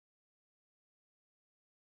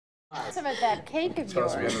Some of that cake of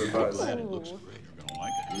yours. Me under the bus. It looks great. You're gonna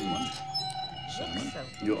like it.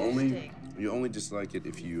 Cinnamon. You only dislike it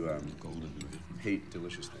if you hate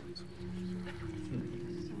delicious things.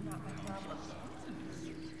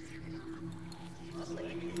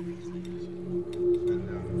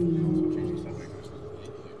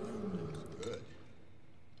 Good.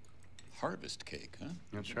 Harvest cake, huh?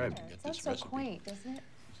 That's right. That's so quaint, isn't it?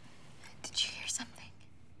 Did you hear something?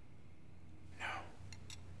 No.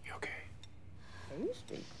 You okay?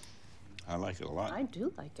 Tasty. I like it a lot. I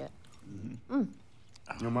do like it. You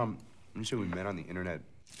know, Mom, when you said we met on the internet,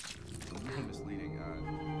 it was really misleading.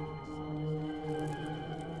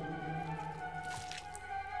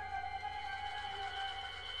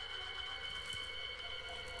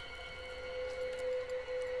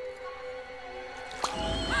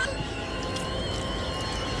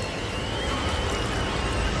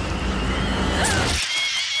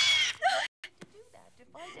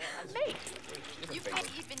 You can't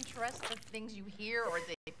even trust the things you hear or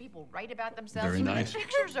the people write about themselves. Very Even nice. the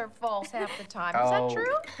pictures are false half the time. Is that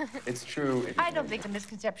true? It's true. I don't think it's a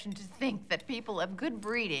misconception to think that people of good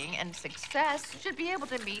breeding and success should be able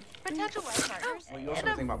to meet potential life partners Well, you also in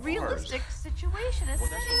a think about realistic situation.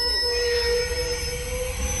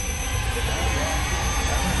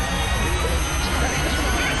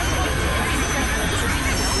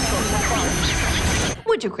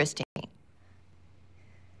 Would you, Christine?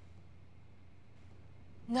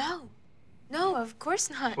 No. No, of course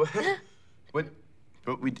not. What?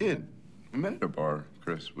 But we did. We met at a bar,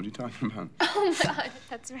 Chris. What are you talking about? Oh, God,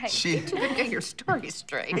 that's right. She. Couldn't get your story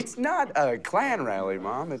straight. It's not a clan rally,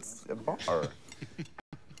 Mom. It's a bar.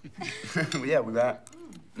 Yeah, we met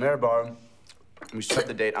at a bar. We set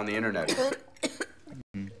the date on the internet.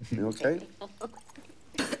 You okay?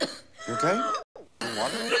 You okay? You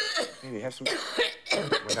water? Maybe have some.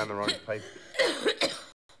 Went down the wrong pipe.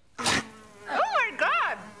 Oh, my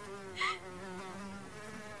God!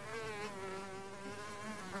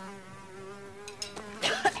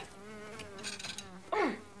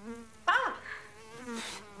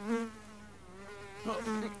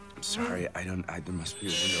 I'm sorry. There must be a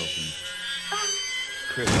window open.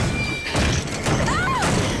 Chris.